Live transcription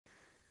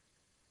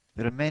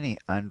There are many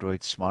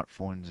Android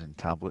smartphones and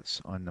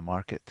tablets on the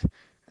market.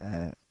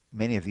 Uh,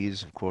 Many of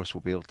these, of course,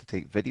 will be able to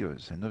take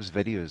videos, and those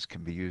videos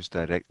can be used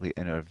directly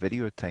in our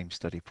video time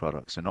study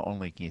product. So not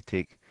only can you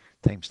take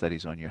time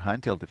studies on your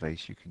handheld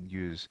device, you can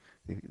use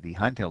the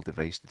handheld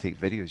device to take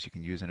videos you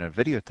can use in our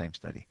video time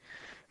study.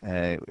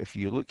 If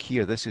you look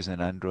here, this is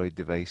an Android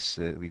device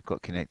we've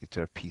got connected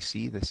to our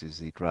PC. This is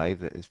the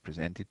drive that is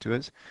presented to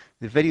us.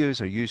 The videos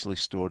are usually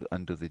stored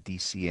under the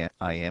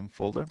DCIM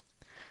folder.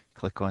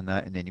 Click on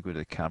that and then you go to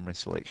the camera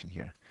selection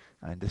here.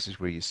 And this is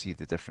where you see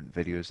the different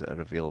videos that are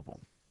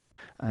available.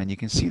 And you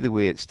can see the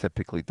way it's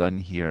typically done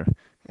here.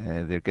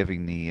 They're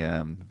giving the,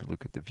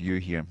 look at the view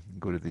here,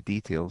 go to the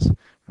details,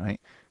 right?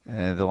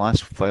 The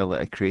last file that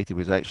I created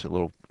was actually a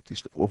little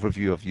just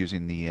overview of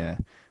using the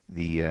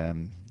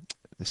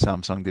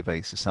Samsung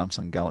device, the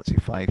Samsung Galaxy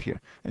 5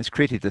 here. And it's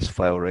created this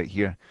file right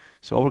here.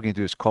 So all we're going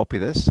to do is copy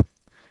this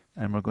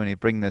and we're going to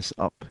bring this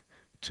up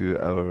to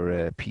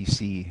our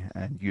PC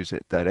and use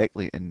it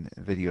directly in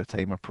Video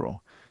Timer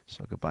Pro. So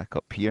I'll go back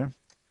up here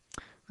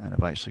and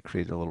I've actually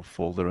created a little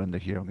folder under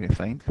here I'm going to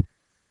find.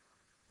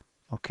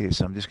 Okay,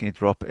 so I'm just going to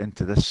drop it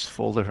into this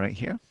folder right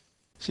here.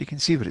 So you can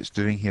see what it's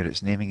doing here.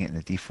 It's naming it in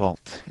the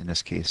default, in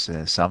this case,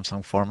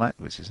 Samsung format,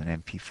 which is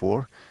an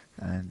MP4,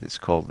 and it's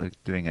called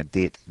doing a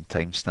date and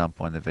timestamp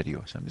on the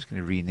video. So I'm just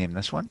going to rename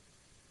this one.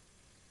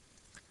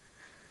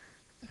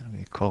 And I'm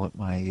going to call it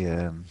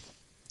my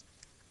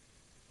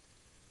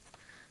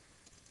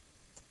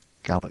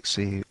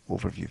Galaxy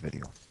overview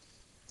video.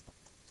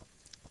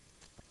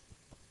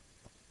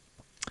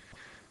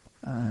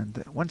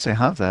 And once I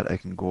have that, I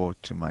can go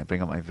to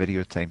bring up my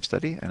video time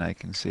study, and I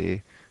can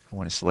say I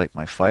want to select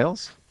my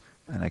files,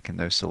 and I can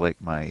now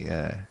select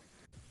my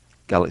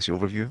Galaxy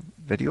overview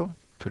video,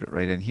 put it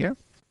right in here.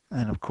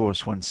 And of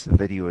course, once the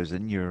video is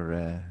in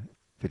your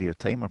Video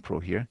Timer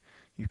Pro here,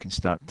 you can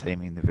start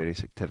timing the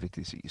various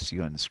activities that you see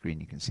on the screen.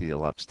 You can see the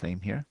elapsed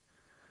time here,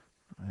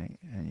 right?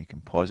 And you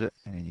can pause it,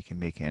 and then you can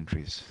make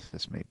entries.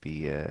 This might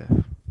be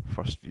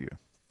first view,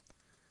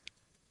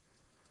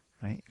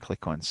 right?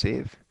 Click on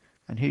Save.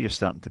 And here you're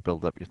starting to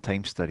build up your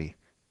time study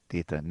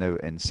data now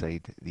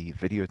inside the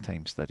video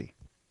time study.